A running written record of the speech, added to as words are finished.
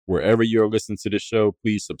Wherever you're listening to the show,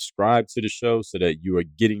 please subscribe to the show so that you are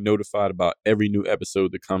getting notified about every new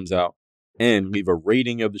episode that comes out, and leave a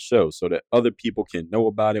rating of the show so that other people can know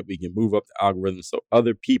about it. We can move up the algorithm so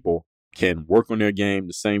other people can work on their game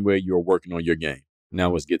the same way you're working on your game.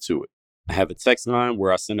 Now let's get to it. I have a text line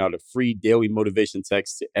where I send out a free daily motivation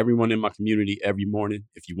text to everyone in my community every morning.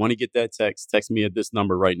 If you want to get that text me at this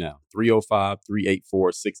number right now,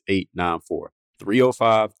 305-384-6894.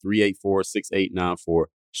 305-384-6894.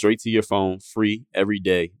 Straight to your phone, free, every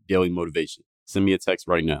day, daily motivation. Send me a text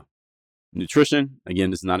right now. Nutrition, again,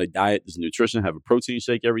 this is not a diet. This is nutrition. I have a protein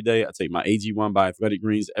shake every day. I take my AG1 by Athletic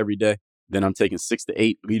Greens every day. Then I'm taking 6 to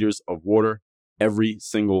 8 liters of water every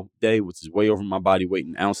single day, which is way over my body weight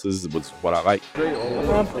in ounces, which is what I like.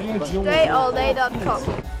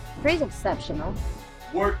 DreAllDay.com. Dre's exceptional.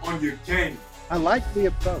 Work on your game. I like the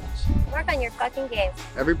approach. Work on your fucking game.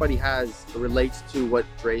 Everybody relates to what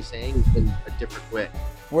Dre's saying in a different way.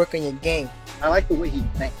 Work on your game. I like the way he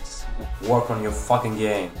thinks. Work on your fucking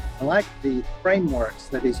game. I like the frameworks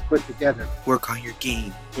that he's put together. Work on your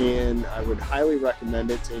game. And I would highly recommend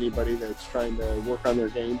it to anybody that's trying to work on their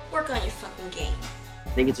game. Work on your fucking game. I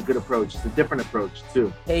think it's a good approach. It's a different approach,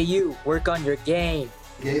 too. Hey, you, work on your game.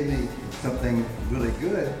 Gave me something really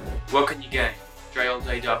good. Work on your game.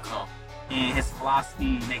 DreAllDay.com. And his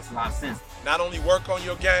philosophy makes a lot of sense. Not only work on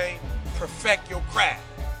your game, perfect your craft.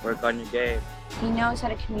 Work on your game. He knows how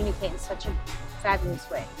to communicate in such a fabulous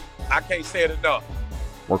way. I can't say it enough.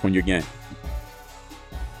 Work on your game.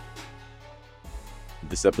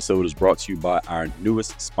 This episode is brought to you by our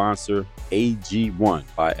newest sponsor, AG1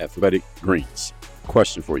 by Athletic Greens.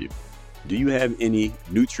 Question for you. Do you have any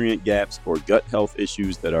nutrient gaps or gut health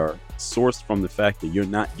issues that are sourced from the fact that you're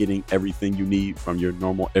not getting everything you need from your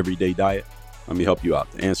normal everyday diet? Let me help you out.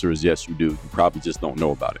 The answer is yes, you do. You probably just don't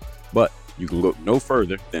know about it. But you can look no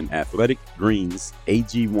further than Athletic Greens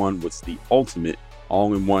AG1, which is the ultimate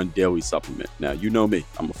all-in-one daily supplement. Now, you know me.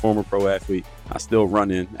 I'm a former pro athlete. I still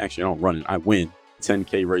I win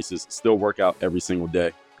 10K races, still work out every single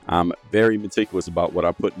day. I'm very meticulous about what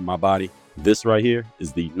I put in my body. This right here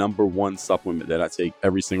is the number one supplement that I take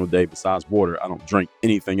every single day. Besides water, I don't drink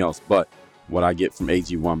anything else but what I get from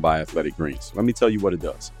AG1 by Athletic Greens. Let me tell you what it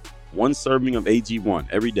does. One serving of AG1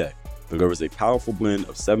 every day delivers a powerful blend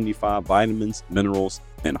of 75 vitamins, minerals,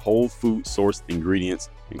 and whole food sourced ingredients,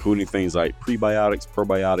 including things like prebiotics,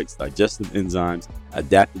 probiotics, digestive enzymes,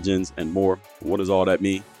 adaptogens, and more. What does all that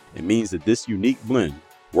mean? It means that this unique blend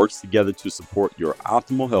works together to support your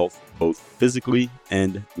optimal health, both physically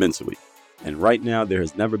and mentally. And right now, there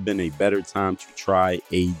has never been a better time to try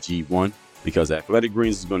AG1 because Athletic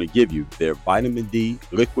Greens is going to give you their vitamin D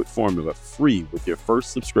liquid formula free with your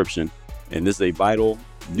first subscription. And this is a vital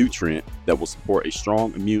nutrient that will support a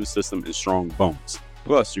strong immune system and strong bones.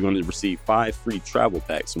 Plus, you're going to receive 5 free travel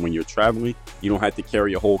packs. And when you're traveling, you don't have to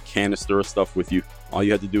carry a whole canister of stuff with you. All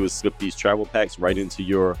you have to do is slip these travel packs right into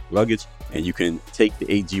your luggage, and you can take the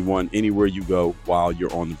AG1 anywhere you go while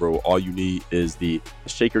you're on the road. All you need is the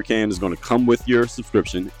shaker can is going to come with your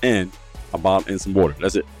subscription, and a bottle and some water.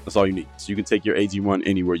 That's it. That's all you need. So you can take your AG1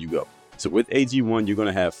 anywhere you go. So with AG1, you're going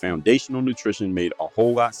to have foundational nutrition made a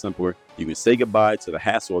whole lot simpler. You can say goodbye to the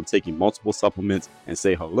hassle of taking multiple supplements and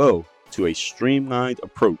say hello to a streamlined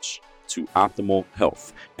approach to optimal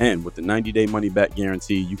health. And with the 90-day money-back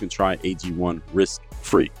guarantee, you can try AG1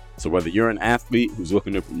 risk-free. So whether you're an athlete who's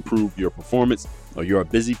looking to improve your performance, or you're a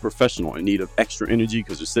busy professional in need of extra energy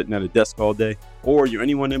because you're sitting at a desk all day, or you're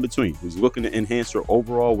anyone in between who's looking to enhance your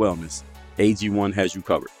overall wellness, AG1 has you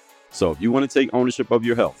covered. So if you want to take ownership of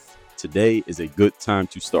your health, today is a good time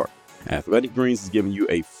to start. Athletic Greens is giving you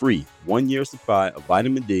a free 1-year supply of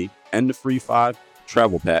vitamin D and the free 5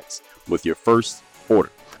 travel packs with your first order.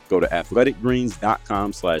 Go to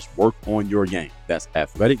athleticgreens.com/work-on-your-game. That's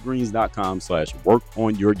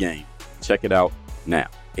athleticgreens.com/work-on-your-game. Check it out now.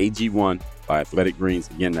 AG1 by Athletic Greens.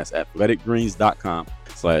 Again, that's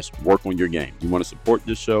athleticgreens.com/work-on-your-game. You want to support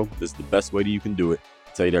this show? This is the best way that you can do it.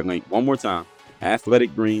 I'll tell you that link one more time.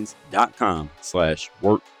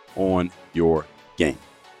 athleticgreens.com/work-on-your-game.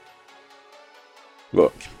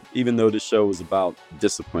 Look, even though this show is about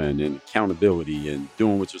discipline and accountability and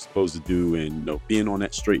doing what you're supposed to do and being on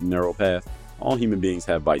that straight and narrow path, all human beings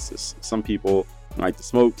have vices. Some people like to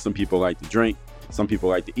smoke, some people like to drink, some people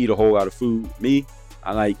like to eat a whole lot of food. Me,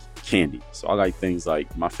 I like candy. So I like things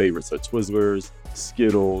like, my favorites are Twizzlers,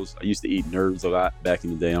 Skittles. I used to eat Nerds a lot back in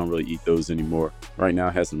the day. I don't really eat those anymore. Right now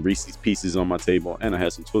I have some Reese's Pieces on my table and I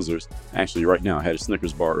have some Twizzlers. Actually, right now I had a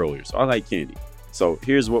Snickers bar earlier. So I like candy. So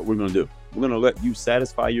here's what we're going to do. We're going to let you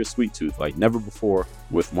satisfy your sweet tooth like never before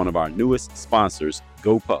with one of our newest sponsors,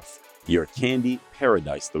 GoPuff, your candy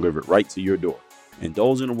paradise delivered right to your door.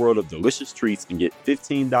 Indulge in a world of delicious treats and get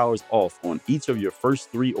 $15 off on each of your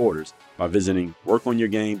first 3 orders by visiting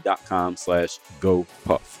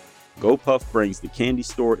workonyourgame.com/GoPuff. GoPuff brings the candy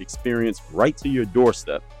store experience right to your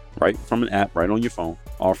doorstep, right from an app right on your phone,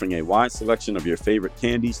 offering a wide selection of your favorite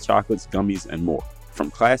candies, chocolates, gummies, and more. From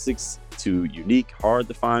classics to unique,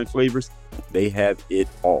 hard-to-find flavors, they have it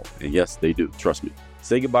all. And yes, they do. Trust me.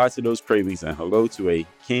 Say goodbye to those cravings and hello to a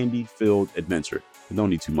candy-filled adventure. You don't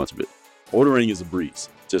need too much of it. Ordering is a breeze.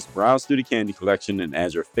 Just browse through the candy collection and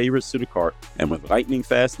add your favorites to the cart. And with lightning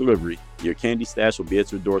fast delivery, your candy stash will be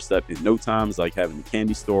at your doorstep in no time. It's like having the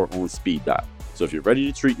candy store on speed dial. So if you're ready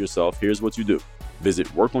to treat yourself, here's what you do. Visit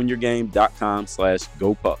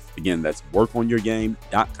workonyourgame.com/GoPuff. Again, that's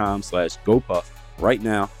workonyourgame.com/GoPuff right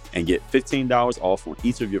now and get $15 off on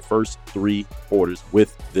each of your first 3 orders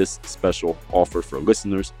with this special offer for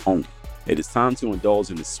listeners only. It is time to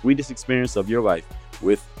indulge in the sweetest experience of your life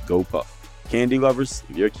with GoPuff. Candy lovers,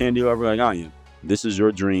 if you're a candy lover like I am, this is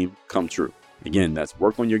your dream come true. Again, that's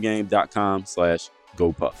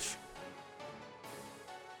workonyourgame.com/GoPuff.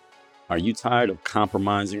 Are you tired of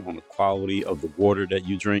compromising on the quality of the water that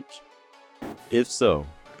you drink? If so,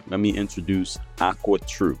 let me introduce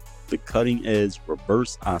AquaTrue, the cutting-edge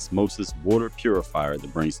reverse osmosis water purifier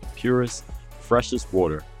that brings the purest, freshest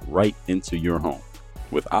water right into your home.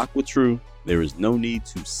 With AquaTrue, there is no need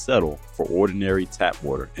to settle for ordinary tap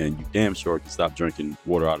water, and you damn sure can stop drinking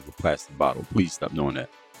water out of a plastic bottle. Please stop doing that.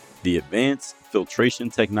 The advanced filtration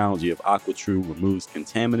technology of AquaTrue removes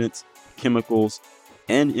contaminants, chemicals,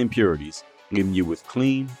 and impurities, leaving you with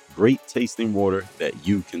clean, great-tasting water that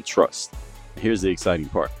you can trust. Here's the exciting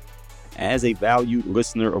part. As a valued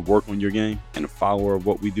listener of Work on Your Game and a follower of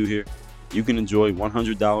what we do here, you can enjoy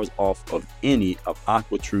 $100 off of any of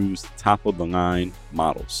AquaTrue's top-of-the-line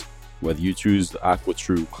models. Whether you choose the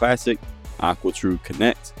AquaTrue Classic, AquaTrue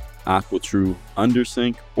Connect, AquaTrue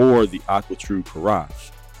Undersink, or the AquaTrue Garage,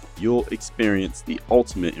 you'll experience the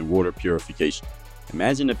ultimate in water purification.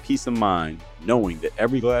 Imagine the peace of mind knowing that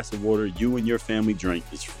every glass of water you and your family drink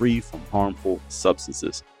is free from harmful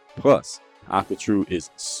substances. Plus, AquaTrue is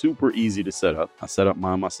super easy to set up. I set up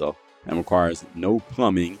mine myself and requires no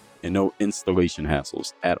plumbing and no installation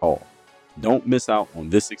hassles at all. Don't miss out on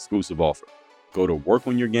this exclusive offer. Go to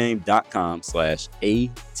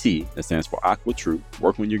workonyourgame.com/AT, that stands for AquaTrue,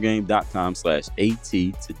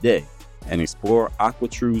 workonyourgame.com/AT today and explore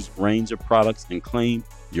AquaTrue's range of products and claim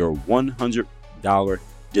your $100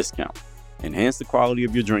 discount. Enhance the quality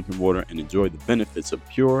of your drinking water and enjoy the benefits of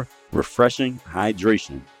pure, refreshing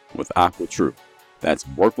hydration with AquaTrue. That's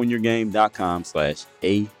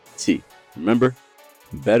workonyourgame.com/AT. Remember,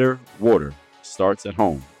 better water starts at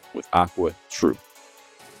home with AquaTrue.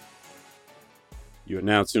 You are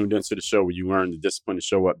now tuned into the show where you learn the discipline to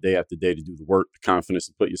show up day after day to do the work, the confidence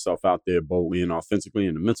to put yourself out there boldly and authentically,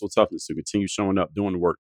 and the mental toughness to continue showing up, doing the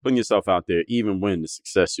work, putting yourself out there even when the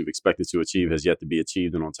success you've expected to achieve has yet to be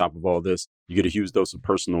achieved. And on top of all this, you get a huge dose of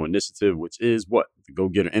personal initiative, which is what? The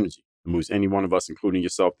go-getter energy. It moves any one of us, including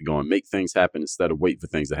yourself, to go and make things happen instead of wait for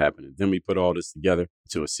things to happen. And then we put all this together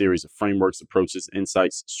into a series of frameworks, approaches,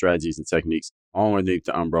 insights, strategies, and techniques, all underneath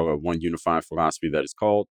the umbrella of one unified philosophy that is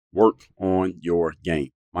called Work on Your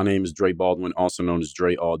Game. My name is Dre Baldwin, also known as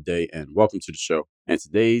Dre All Day, and welcome to the show. And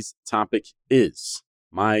today's topic is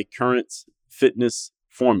my current fitness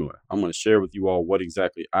formula. I'm going to share with you all what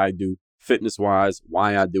exactly I do fitness-wise,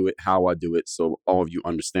 why I do it, how I do it, so all of you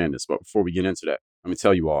understand this. But before we get into that, let me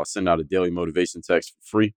tell you all, I send out a daily motivation text for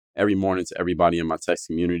free every morning to everybody in my text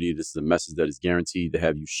community. This is a message that is guaranteed to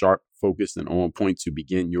have you sharp, focused, and on point to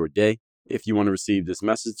begin your day. If you want to receive this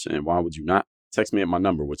message, and why would you not? Text me at my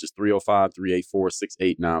number, which is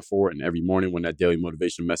 305-384-6894. And every morning when that daily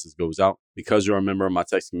motivation message goes out, because you're a member of my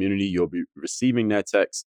text community, you'll be receiving that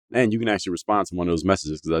text. And you can actually respond to one of those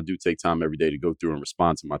messages because I do take time every day to go through and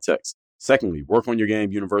respond to my text. Secondly,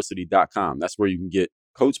 workonyourgameuniversity.com. That's where you can get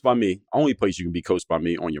coached by me. Only place you can be coached by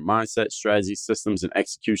me on your mindset, strategy, systems, and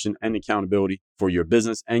execution and accountability for your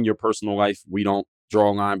business and your personal life. We don't draw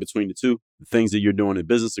a line between the two. The things that you're doing in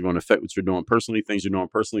business are going to affect what you're doing personally. Things you're doing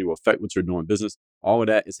personally will affect what you're doing in business. All of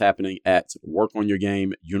that is happening at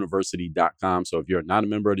workonyourgameuniversity.com. So if you're not a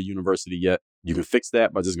member of the university yet, you can fix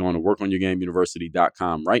that by just going to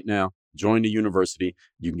workonyourgameuniversity.com right now. Join the university.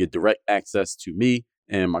 You can get direct access to me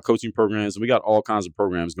and my coaching programs. We got all kinds of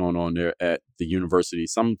programs going on there at the university.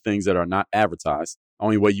 Some things that are not advertised.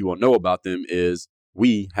 Only way you will know about them is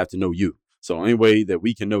we have to know you. So the only way that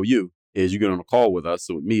we can know you is you get on a call with us,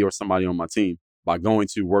 so with me or somebody on my team, by going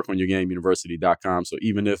to workonyourgameuniversity.com. So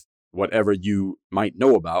even if whatever you might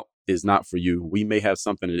know about is not for you, we may have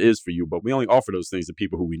something that is for you, but we only offer those things to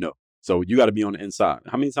people who we know. So you got to be on the inside.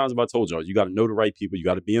 How many times have I told y'all? You got to know the right people. You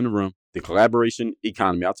got to be in the room. The collaboration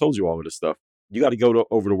economy. I told you all of this stuff. You got to go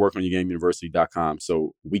over to workonyourgameuniversity.com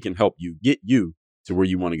so we can help you get you to where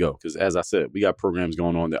you want to go. Because as I said, we got programs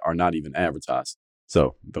going on that are not even advertised.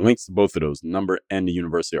 So the links to both of those, the number and the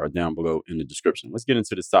university, are down below in the description. Let's get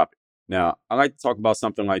into this topic. Now, I like to talk about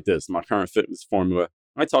something like this, my current fitness formula.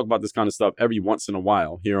 I talk about this kind of stuff every once in a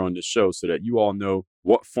while here on this show so that you all know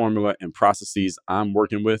what formula and processes I'm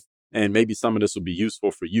working with. And maybe some of this will be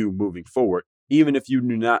useful for you moving forward. Even if you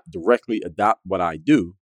do not directly adopt what I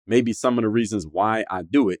do, maybe some of the reasons why I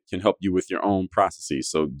do it can help you with your own processes.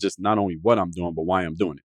 So just not only what I'm doing, but why I'm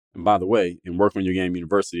doing it. And by the way, in Work on Your Game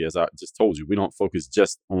University, as I just told you, we don't focus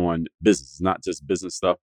just on business. It's not just business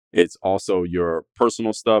stuff. It's also your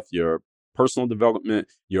personal stuff, your personal development,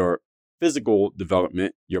 your physical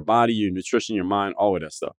development, your body, your nutrition, your mind, all of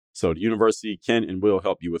that stuff. So the university can and will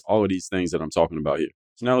help you with all of these things that I'm talking about here.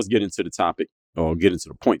 So now let's get into the topic, or get into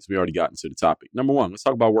the points. We already got into the topic. Number one, let's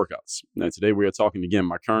talk about workouts. Now today we are talking again,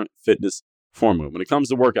 my current fitness formula. When it comes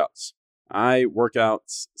to workouts, I work out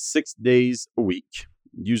 6 days a week.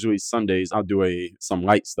 Usually Sundays, I'll do some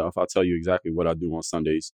light stuff. I'll tell you exactly what I do on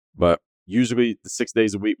Sundays. But usually the 6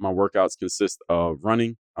 days a week, my workouts consist of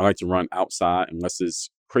running. I like to run outside unless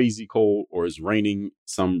it's crazy cold or it's raining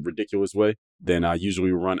some ridiculous way. Then I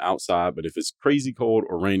usually run outside. But if it's crazy cold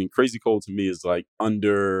or raining, crazy cold to me is like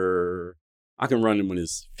I can run when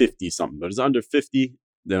it's 50 something. But if it's under 50,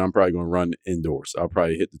 then I'm probably going to run indoors. I'll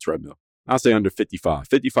probably hit the treadmill. I'll say under 55.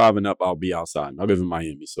 55 and up, I'll be outside. I live in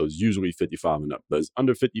Miami, so it's usually 55 and up. But it's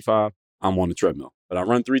under 55, I'm on the treadmill. But I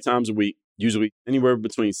run 3 times a week, usually anywhere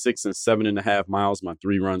between 6 and 7.5 miles, my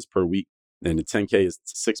 3 runs per week. And the 10K is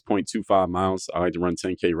 6.25 miles. I like to run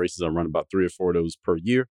 10K races. I run about 3 or 4 of those per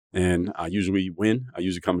year. And I usually win. I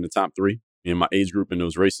usually come in the top 3 in my age group in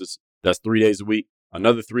those races. That's 3 days a week.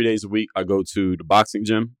 Another 3 days a week, I go to the boxing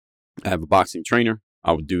gym. I have a boxing trainer.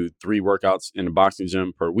 I would do 3 workouts in the boxing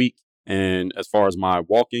gym per week. And as far as my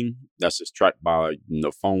walking, that's just tracked by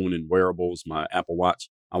the phone and wearables, my Apple Watch.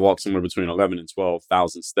 I walk somewhere between 11 and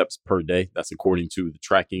 12,000 steps per day. That's according to the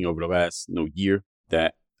tracking over the last year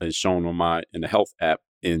that is shown on in the health app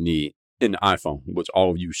in the iPhone, which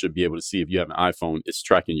all of you should be able to see. If you have an iPhone, it's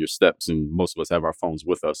tracking your steps, and most of us have our phones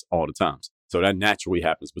with us all the time. So that naturally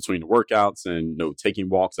happens between the workouts and taking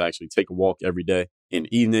walks. I actually take a walk every day in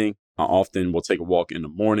the evening. I often will take a walk in the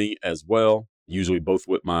morning as well, usually both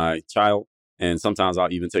with my child. And sometimes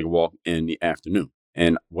I'll even take a walk in the afternoon.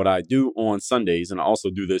 And what I do on Sundays, and I also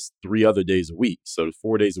do this 3 other days a week. So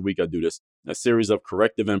 4 days a week, I do this, a series of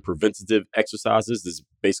corrective and preventative exercises. This is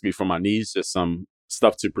basically for my knees, just some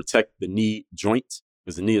stuff to protect the knee joint,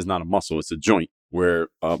 because the knee is not a muscle, it's a joint where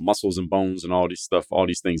muscles and bones and all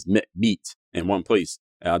these things meet in one place.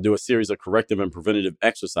 And I'll do a series of corrective and preventative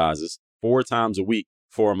exercises 4 times a week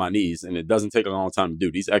for my knees. And it doesn't take a long time to do.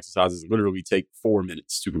 These exercises literally take 4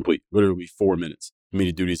 minutes to complete, literally 4 minutes for me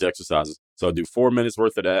to do these exercises. So I'll do 4 minutes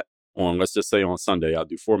worth of that on, let's just say on Sunday. I'll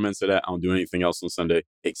do 4 minutes of that. I don't do anything else on Sunday,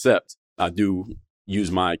 except I do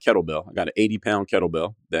use my kettlebell. I got an 80-pound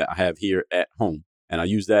kettlebell that I have here at home. And I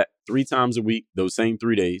use that 3 times a week, those same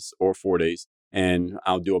 3 days or 4 days. And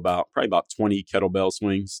I'll do probably about 20 kettlebell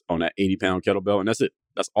swings on that 80-pound kettlebell. And that's it.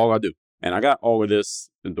 That's all I do. And I got all of this,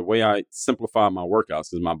 the way I simplify my workouts,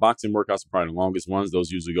 because my boxing workouts are probably the longest ones.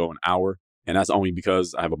 Those usually go an hour. And that's only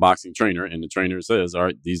because I have a boxing trainer, and the trainer says, all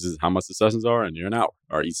right, these is how much the sessions are, and they're an hour,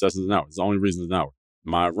 or each session is an hour. It's the only reason it's an hour.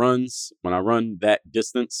 My runs, when I run that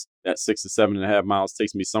distance, that 6 to 7.5 miles,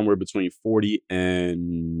 takes me somewhere between 40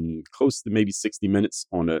 and close to maybe 60 minutes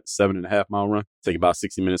on a 7.5 mile run. Take about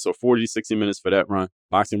 60 minutes. So 40 to 60 minutes for that run.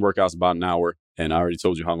 Boxing workout's about an hour. And I already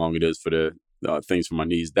told you how long it is for the things for my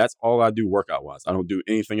knees. That's all I do workout wise. I don't do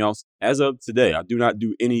anything else. As of today, I do not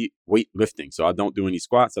do any weight lifting. So I don't do any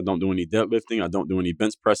squats. I don't do any deadlifting. I don't do any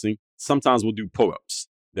bench pressing. Sometimes we'll do pull-ups.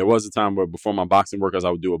 There was a time where before my boxing workouts,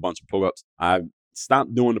 I would do a bunch of pull-ups. I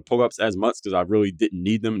stopped doing the pull-ups as much because I really didn't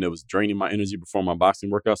need them, and it was draining my energy before my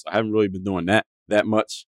boxing workouts. I haven't really been doing that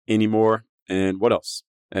much anymore. And what else?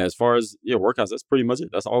 As far as workouts, that's pretty much it.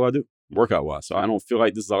 That's all I do workout-wise. So I don't feel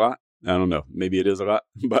like this is a lot. I don't know. Maybe it is a lot,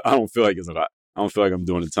 but I don't feel like it's a lot. I don't feel like I'm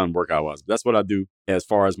doing a ton workout-wise. But that's what I do as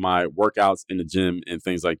far as my workouts in the gym and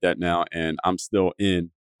things like that now. And I'm still in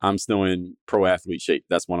pro athlete shape.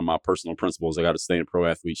 That's one of my personal principles. I got to stay in pro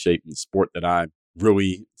athlete shape. And the sport that I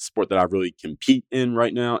really compete in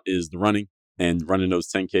right now is the running, and running those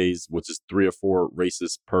 10Ks, which is 3 or 4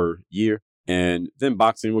 races per year. And then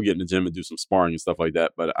boxing, we'll get in the gym and do some sparring and stuff like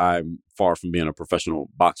that. But I'm far from being a professional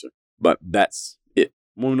boxer. But that's it.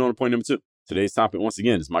 Moving on to point number 2. Today's topic, once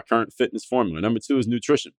again, is my current fitness formula. Number 2 is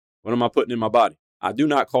nutrition. What am I putting in my body? I do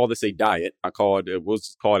not call this a diet. We'll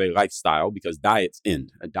just call it a lifestyle because diets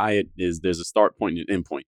end. A diet there's a start point and an end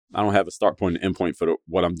point. I don't have a start point and end point for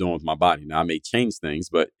what I'm doing with my body. Now, I may change things,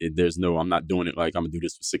 but I'm not doing it like I'm going to do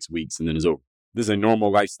this for 6 weeks and then it's over. This is a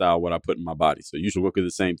normal lifestyle, what I put in my body. So you should look at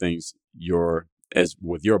the same things as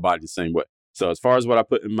with your body the same way. So as far as what I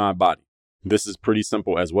put in my body, this is pretty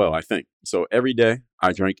simple as well, I think. So every day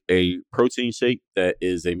I drink a protein shake that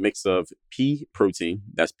is a mix of pea protein.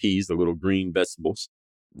 That's peas, the little green vegetables.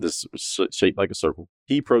 This shaped like a circle.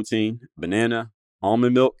 Pea protein, banana,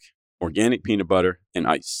 almond milk, organic peanut butter, and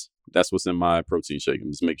ice. That's what's in my protein shake.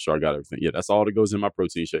 I'm just making sure I got everything. Yeah, that's all that goes in my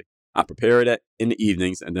protein shake. I prepare it in the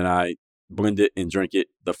evenings and then I blend it and drink it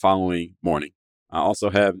the following morning. I also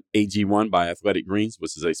have AG1 by Athletic Greens,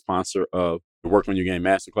 which is a sponsor of the Work on Your Game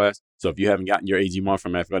Masterclass. So if you haven't gotten your AG1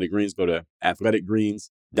 from Athletic Greens, go to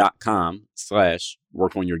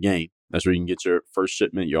athleticgreens.com/workonyourgame. That's where you can get your first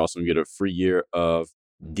shipment. You also can get a free year of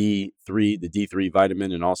the D3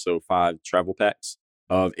 vitamin, and also 5 travel packs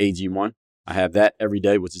of AG1. I have that every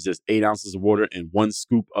day, which is just 8 ounces of water and 1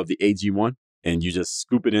 scoop of the AG1. And you just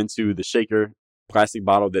scoop it into the shaker plastic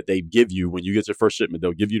bottle that they give you when you get your first shipment.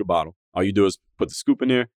 They'll give you the bottle. All you do is put the scoop in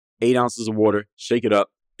there, 8 ounces of water, shake it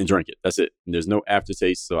up, and drink it. That's it. And there's no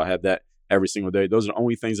aftertaste. So I have that every single day. Those are the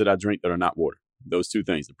only things that I drink that are not water. Those 2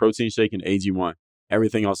 things, the protein shake and AG1.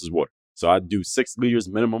 Everything else is water. So I do 6 liters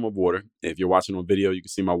minimum of water. If you're watching on video, you can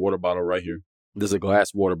see my water bottle right here. This is a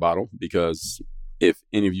glass water bottle because if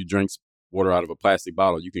any of you drinks water out of a plastic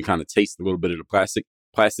bottle, you can kind of taste a little bit of the plastic.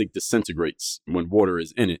 Plastic disintegrates when water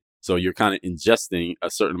is in it. So you're kind of ingesting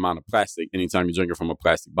a certain amount of plastic anytime you drink it from a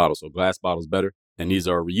plastic bottle. So glass bottles better. And these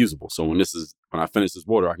are reusable. So when I finish this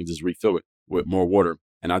water, I can just refill it with more water.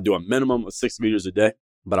 And I do a minimum of 6 liters a day,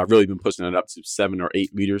 but I've really been pushing it up to 7 or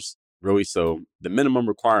 8 liters, really. So the minimum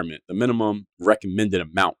requirement, the minimum recommended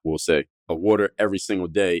amount, we'll say, of water every single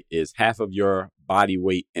day is half of your body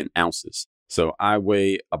weight in ounces. So I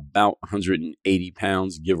weigh about 180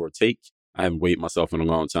 pounds, give or take. I haven't weighed myself in a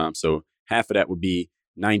long time. So half of that would be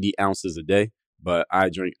 90 ounces a day, but I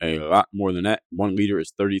drink a lot more than that. 1 liter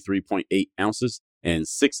is 33.8 ounces, and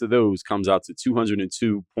 6 of those comes out to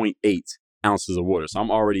 202.8 ounces of water. So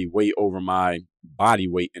I'm already way over my body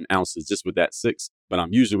weight in ounces just with that 6, but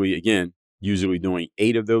I'm usually doing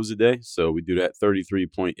 8 of those a day. So we do that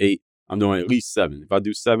 33.8. I'm doing at least 7. If I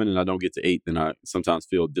do 7 and I don't get to 8, then I sometimes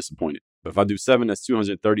feel disappointed. But if I do 7, that's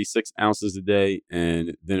 236 ounces a day.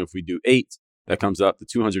 And then if we do 8, that comes up to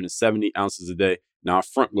 270 ounces a day. Now I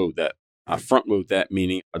front load that.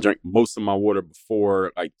 Meaning I drink most of my water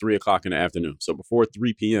before like 3 o'clock in the afternoon. So before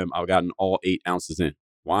 3 p.m., I've gotten all 8 ounces in.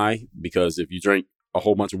 Why? Because if you drink a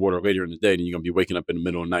whole bunch of water later in the day, then you're going to be waking up in the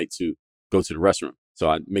middle of the night to go to the restroom. So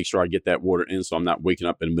I make sure I get that water in so I'm not waking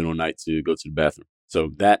up in the middle of the night to go to the bathroom.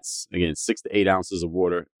 So that's, again, 6 to 8 ounces of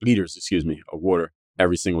liters of water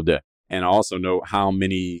every single day. And I also know how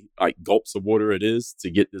many gulps of water it is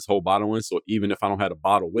to get this whole bottle in. So even if I don't have a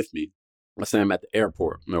bottle with me, let's say I'm at the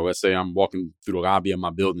airport, let's say I'm walking through the lobby of my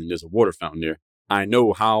building, there's a water fountain there. I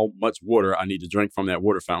know how much water I need to drink from that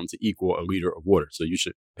water fountain to equal a liter of water. So you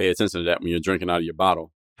should pay attention to that when you're drinking out of your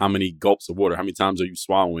bottle. How many gulps of water, how many times are you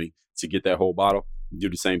swallowing to get that whole bottle? Do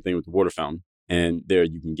the same thing with the water fountain. And there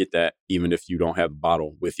you can get that even if you don't have a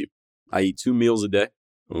bottle with you. I eat 2 meals a day,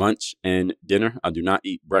 lunch and dinner. I do not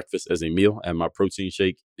eat breakfast as a meal. I have my protein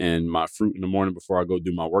shake and my fruit in the morning before I go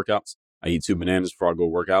do my workouts. I eat 2 bananas before I go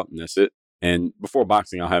work out, and that's it. And before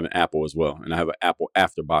boxing, I'll have an apple as well. And I have an apple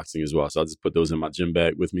after boxing as well. So I'll just put those in my gym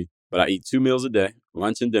bag with me. But I eat 2 meals a day,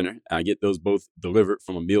 lunch and dinner. And I get those both delivered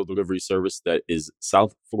from a meal delivery service that is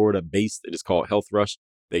South Florida based. It is called Health Rush.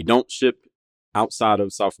 They don't ship outside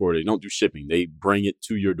of South Florida. They don't do shipping. They bring it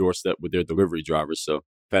to your doorstep with their delivery drivers. So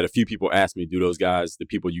I've had a few people ask me, do those guys, the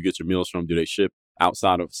people you get your meals from, do they ship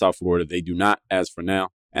outside of South Florida? They do not as for now.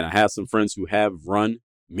 And I have some friends who have run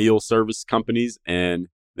meal service companies, and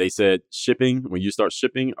they said shipping, when you start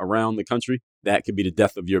shipping around the country, that could be the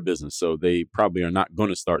death of your business. So they probably are not going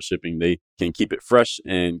to start shipping. They can keep it fresh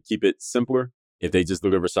and keep it simpler if they just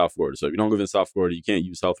deliver South Florida. So if you don't live in South Florida, you can't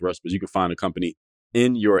use Health Rush, but you can find a company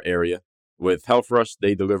in your area. With Health Rush,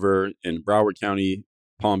 they deliver in Broward County,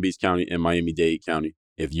 Palm Beach County, and Miami-Dade County.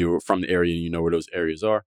 If you're from the area and you know where those areas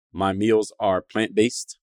are. My meals are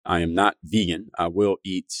plant-based. I am not vegan. I will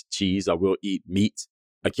eat cheese. I will eat meat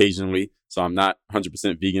occasionally. So I'm not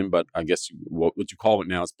 100% vegan, but I guess what you call it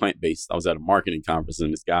now is plant-based. I was at a marketing conference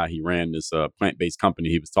and this guy, he ran this plant-based company.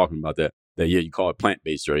 He was talking about that yeah, you call it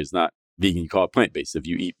plant-based, right? It's not vegan, you call it plant-based. If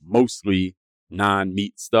you eat mostly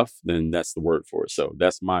non-meat stuff, then that's the word for it. So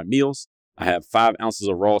that's my meals. I have 5 ounces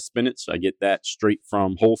of raw spinach. I get that straight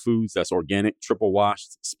from Whole Foods. That's organic, triple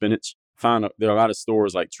washed spinach. there are a lot of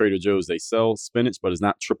stores like Trader Joe's, they sell spinach, but it's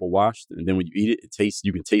not triple washed. And then when you eat it,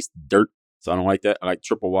 you can taste the dirt. So I don't like that. I like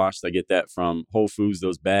triple washed. I get that from Whole Foods,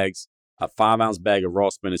 those bags. A 5-ounce bag of raw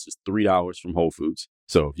spinach is $3 from Whole Foods.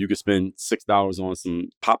 So if you could spend $6 on some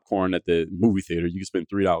popcorn at the movie theater, you can spend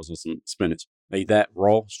 $3 on some spinach. I eat that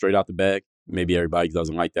raw, straight out the bag. Maybe everybody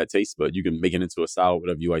doesn't like that taste, but you can make it into a salad,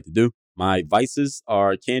 whatever you like to do. My vices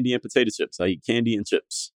are candy and potato chips. I eat candy and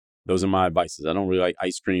chips. Those are my vices. I don't really like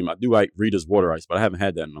ice cream. I do like Rita's water ice, but I haven't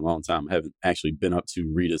had that in a long time. I haven't actually been up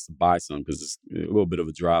to Rita's to buy some because it's a little bit of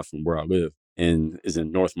a drive from where I live and is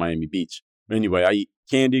in North Miami Beach. But anyway, I eat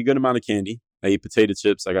candy, a good amount of candy. I eat potato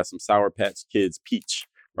chips. I got some Sour Patch Kids Peach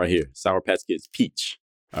right here. Sour Patch Kids Peach.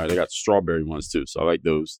 All right, I got the strawberry ones too. So I like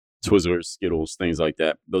those. Twizzlers, Skittles, things like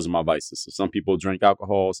that. Those are my vices. So some people drink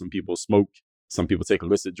alcohol. Some people smoke. Some people take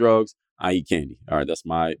illicit drugs. I eat candy. All right, that's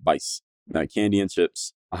my vice. Now, candy and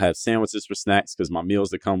chips. I have sandwiches for snacks because my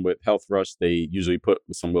meals that come with Health Rush, they usually put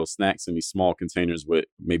some little snacks in these small containers with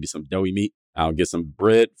maybe some deli meat. I'll get some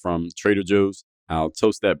bread from Trader Joe's. I'll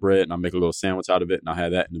toast that bread and I'll make a little sandwich out of it. And I'll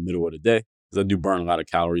have that in the middle of the day because I do burn a lot of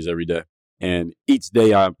calories every day. And each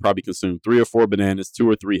day I probably consume 3 or 4 bananas, 2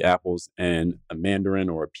 or 3 apples, and a mandarin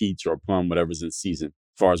or a peach or a plum, whatever's in season,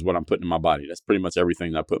 as far as what I'm putting in my body. That's pretty much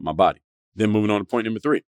everything that I put in my body. Then moving on to point number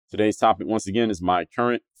 3. Today's topic, once again, is my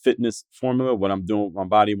current fitness formula, what I'm doing with my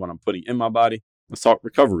body, what I'm putting in my body. Let's talk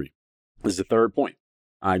recovery. This is the third point.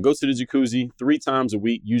 I go to the jacuzzi 3 times a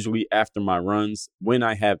week, usually after my runs, when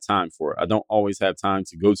I have time for it. I don't always have time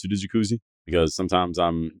to go to the jacuzzi because sometimes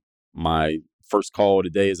my first call of the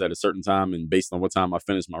day is at a certain time, and based on what time I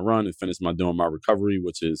finish my run and finish doing my recovery,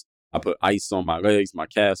 which is I put ice on my legs, my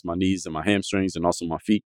calves, my knees, and my hamstrings, and also my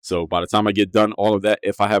feet. So by the time I get done all of that,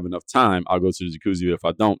 if I have enough time, I'll go to the jacuzzi. If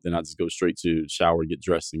I don't, then I just go straight to shower, get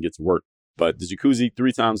dressed, and get to work. But the jacuzzi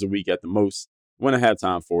 3 times a week at the most when I have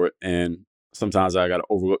time for it. And sometimes I got to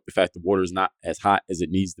overlook the fact the water is not as hot as it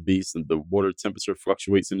needs to be. So the water temperature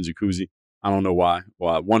fluctuates in the jacuzzi. I don't know why.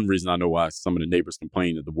 Well, one reason I know why is some of the neighbors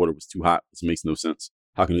complained that the water was too hot, which makes no sense.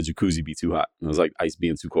 How can a jacuzzi be too hot? And it was like ice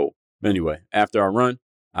being too cold. But anyway, after I run,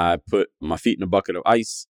 I put my feet in a bucket of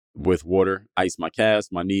ice with water, ice my calves,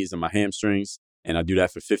 my knees, and my hamstrings. And I do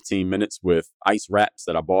that for 15 minutes with ice wraps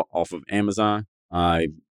that I bought off of Amazon. I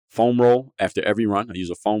foam roll after every run. I use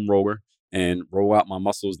a foam roller and roll out my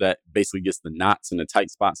muscles. That basically gets the knots and the tight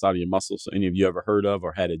spots out of your muscles. So any of you ever heard of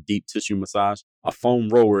or had a deep tissue massage? A foam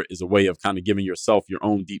roller is a way of kind of giving yourself your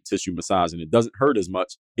own deep tissue massage, and it doesn't hurt as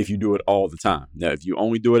much if you do it all the time. Now, if you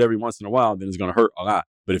only do it every once in a while, then it's going to hurt a lot.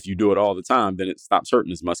 But if you do it all the time, then it stops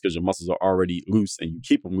hurting as much because your muscles are already loose and you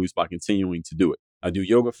keep them loose by continuing to do it. I do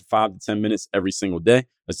yoga for 5 to 10 minutes every single day.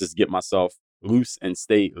 Let's just get myself loose and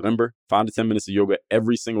stay limber. 5 to 10 minutes of yoga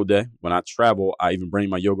every single day. When I travel, I even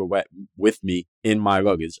bring my yoga mat with me in my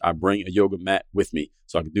luggage. I bring a yoga mat with me.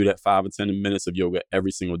 So I can do that 5 or 10 minutes of yoga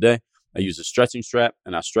every single day. I use a stretching strap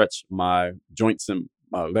and I stretch my joints and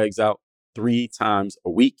my legs out 3 times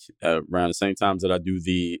a week, around the same times that I do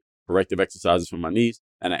the corrective exercises for my knees.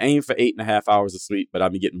 And I aim for 8.5 hours of sleep, but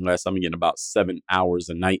I've been getting less. I've been getting about 7 hours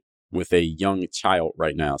a night with a young child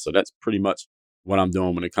right now. So that's pretty much what I'm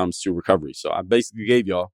doing when it comes to recovery. So I basically gave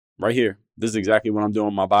y'all right here. This is exactly what I'm doing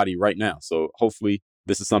with my body right now. So hopefully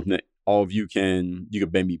this is something that all of you can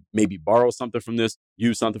maybe borrow something from this,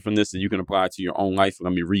 use something from this, and you can apply it to your own life.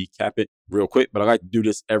 Let me recap it real quick. But I like to do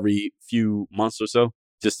this every few months or so,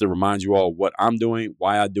 just to remind you all what I'm doing,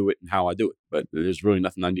 why I do it, and how I do it. But there's really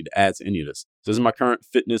nothing I need to add to any of this. So this is my current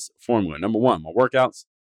fitness formula. Number 1, my workouts,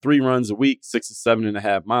 3 runs a week, 6 to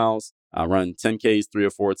 7.5 miles. I run 10Ks 3 or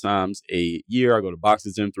 4 times a year. I go to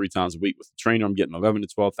boxing gym 3 times a week with the trainer. I'm getting 11 to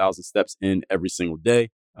 12,000 steps in every single day.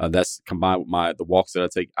 That's combined with the walks that I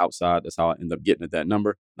take outside. That's how I end up getting at that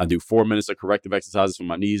number. I do 4 minutes of corrective exercises for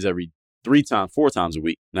my knees every 4 times a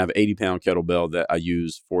week. And I have an 80-pound kettlebell that I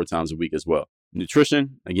use 4 times a week as well.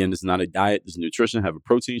 Nutrition, again, this is not a diet. This is nutrition. I have a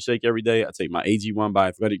protein shake every day. I take my AG1 by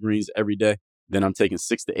Athletic Greens every day. Then I'm taking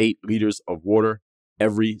 6 to 8 liters of water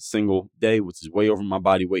every single day, which is way over my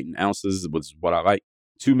body weight in ounces, which is what I like.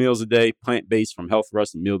 2 meals a day, plant-based from Health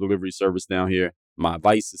Rush, and meal delivery service down here. My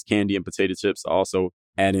vice is candy and potato chips. I also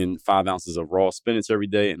add in 5 ounces of raw spinach every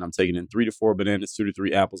day, and I'm taking in 3 to 4 bananas, 2 to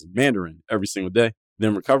 3 apples, and mandarin every single day.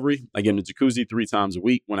 Then recovery, I get in the jacuzzi 3 times a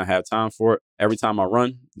week when I have time for it. Every time I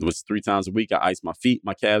run, which is 3 times a week, I ice my feet,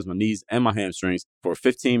 my calves, my knees, and my hamstrings for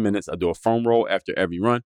 15 minutes. I do a foam roll after every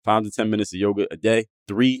run, 5 to 10 minutes of yoga a day.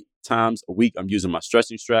 3 times a week, I'm using my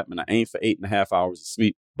stretching strap, and I aim for 8.5 hours of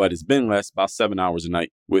sleep, but it's been less, about 7 hours a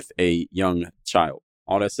night with a young child.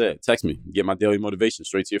 All that said, text me. Get my daily motivation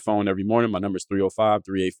straight to your phone every morning. My number is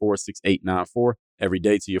 305-384-6894. every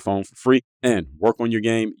day to your phone for free. And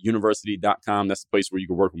workonyourgameuniversity.com. That's the place where you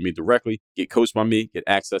can work with me directly, get coached by me, get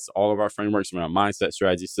access to all of our frameworks around mindset,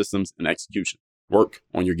 strategy, systems, and execution. Work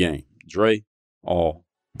on your game. Dre, all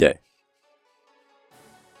day.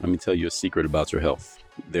 Let me tell you a secret about your health.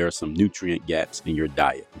 There are some nutrient gaps in your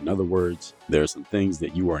diet. In other words, there are some things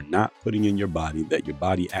that you are not putting in your body that your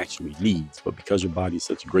body actually needs. But because your body is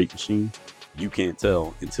such a great machine, you can't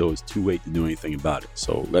tell until it's too late to do anything about it.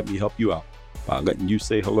 So let me help you out by letting you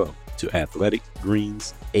say hello to Athletic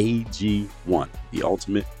Greens AG1, the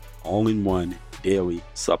ultimate all-in-one daily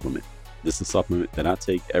supplement. This is a supplement that I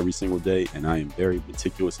take every single day, and I am very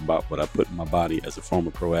meticulous about what I put in my body as a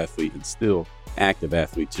former pro athlete and still active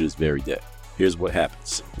athlete to this very day. Here's what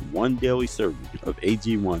happens. One daily serving of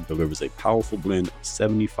AG1 delivers a powerful blend of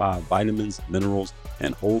 75 vitamins, minerals,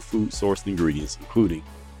 and whole food sourced ingredients, including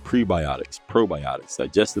prebiotics, probiotics,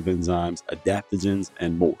 digestive enzymes, adaptogens,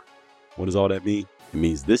 and more. What does all that mean? It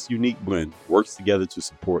means this unique blend works together to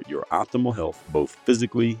support your optimal health, both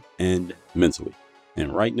physically and mentally.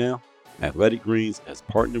 And right now, Athletic Greens has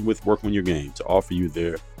partnered with Work on Your Game to offer you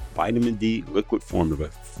their Vitamin D liquid formula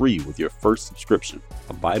free with your first subscription,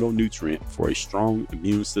 a vital nutrient for a strong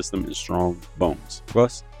immune system and strong bones.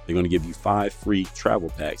 Plus, they're going to give you 5 free travel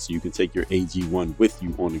packs so you can take your AG1 with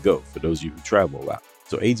you on the go for those of you who travel a lot.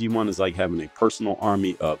 So AG1 is like having a personal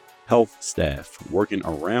army of health staff working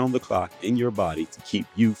around the clock in your body to keep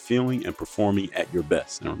you feeling and performing at your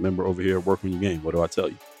best. And remember, over here at Work on Your Game, what do I tell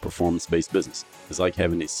you? Performance-based business. It's like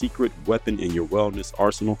having a secret weapon in your wellness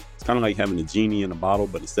arsenal. It's kind of like having a genie in a bottle,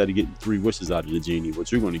 but instead of getting 3 wishes out of the genie, what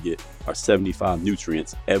you're going to get are 75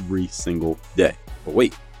 nutrients every single day. But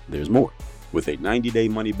wait, there's more. With a 90-day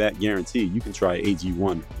money-back guarantee, you can try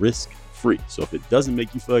AG1 risk-free. So if it doesn't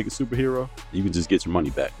make you feel like a superhero, you can just get your money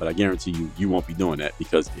back. But I guarantee you, you won't be doing that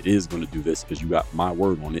because it is going to do this because you got my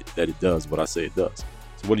word on it that it does what I say it does.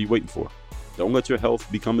 So what are you waiting for? Don't let your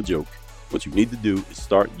health become a joke. What you need to do is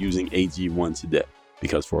start using AG1 today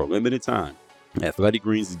because for a limited time, Athletic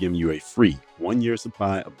Greens is giving you a free 1-year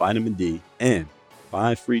supply of vitamin D and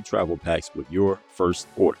 5 free travel packs with your first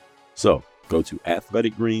order. So go to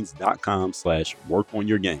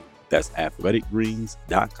athleticgreens.com/workonyourgame. That's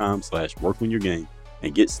athleticgreens.com/workonyourgame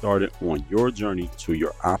and get started on your journey to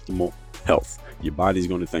your optimal health. Your body's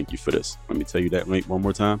going to thank you for this. Let me tell you that link one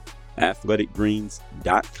more time.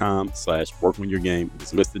 athleticgreens.com/workonyourgame.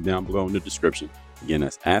 It's listed down below in the description. Again,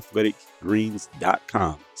 that's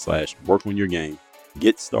athleticgreens.com/workonyourgame.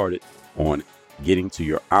 Get started on getting to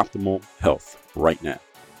your optimal health right now.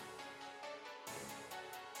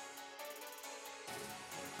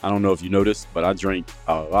 I don't know if you noticed, but I drink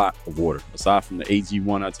a lot of water. Aside from the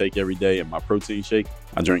AG1 I take every day and my protein shake,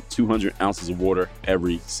 I drink 200 ounces of water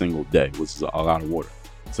every single day, which is a lot of water.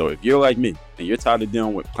 So if you're like me and you're tired of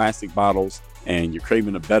dealing with plastic bottles and you're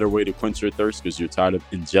craving a better way to quench your thirst because you're tired of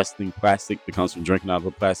ingesting plastic that comes from drinking out of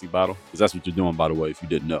a plastic bottle, because that's what you're doing, by the way, if you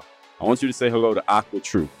didn't know, I want you to say hello to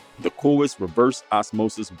AquaTrue, the coolest reverse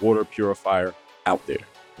osmosis water purifier out there.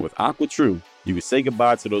 With AquaTrue, you can say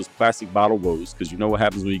goodbye to those plastic bottle woes because you know what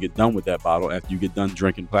happens when you get done with that bottle after you get done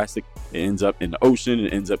drinking plastic. It ends up in the ocean,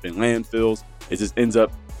 it ends up in landfills, it just ends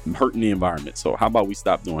up hurting the environment. So how about we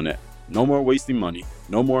stop doing that? No more wasting money,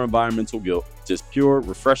 no more environmental guilt, just pure,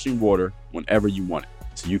 refreshing water whenever you want it.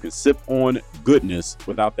 So you can sip on goodness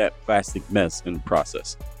without that plastic mess in the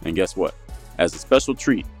process. And guess what? As a special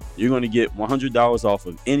treat, you're going to get $100 off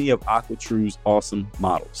of any of AquaTrue's awesome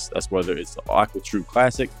models. That's whether it's the AquaTrue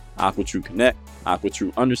Classic, AquaTrue Connect,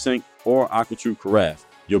 AquaTrue Undersink, or AquaTrue Carafe.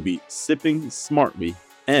 You'll be sipping smartly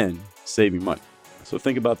and saving money. So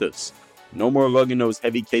think about this. No more lugging those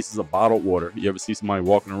heavy cases of bottled water. You ever see somebody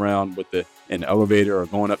walking around in the elevator or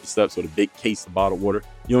going up the steps with a big case of bottled water?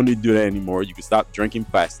 You don't need to do that anymore. You can stop drinking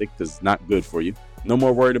plastic because it's not good for you. No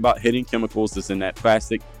more worried about hidden chemicals that's in that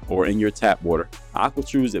plastic or in your tap water.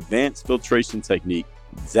 AquaTrue's advanced filtration technique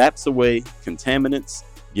zaps away contaminants,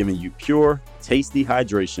 giving you pure, tasty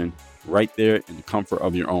hydration right there in the comfort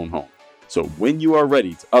of your own home. So when you are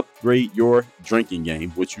ready to upgrade your drinking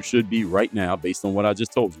game, which you should be right now based on what I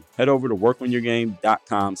just told you, head over to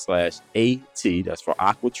workonyourgame.com/AT. That's for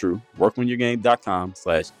AquaTrue.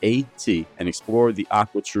 Workonyourgame.com/AT and explore the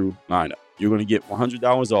AquaTrue lineup. You're going to get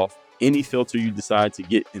 $100 off any filter you decide to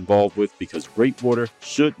get involved with because great water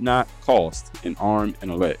should not cost an arm and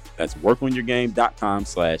a leg. That's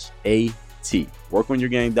workonyourgame.com/AT.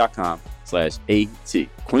 Workonyourgame.com/AT.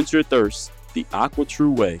 Quench your thirst the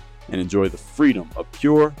AquaTrue way and enjoy the freedom of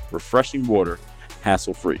pure, refreshing water,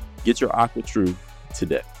 hassle-free. Get your AquaTrue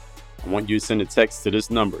today. I want you to send a text to this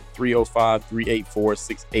number,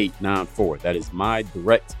 305-384-6894. That is my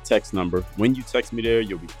direct text number. When you text me there,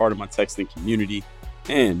 you'll be part of my texting community.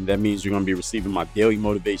 And that means you're going to be receiving my daily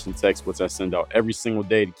motivation text, which I send out every single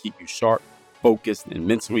day to keep you sharp, focused, and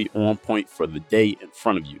mentally on point for the day in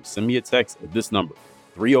front of you. Send me a text at this number,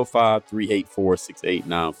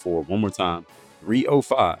 305-384-6894. One more time,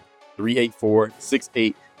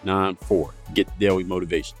 305-384-6894. Get the daily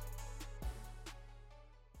motivation.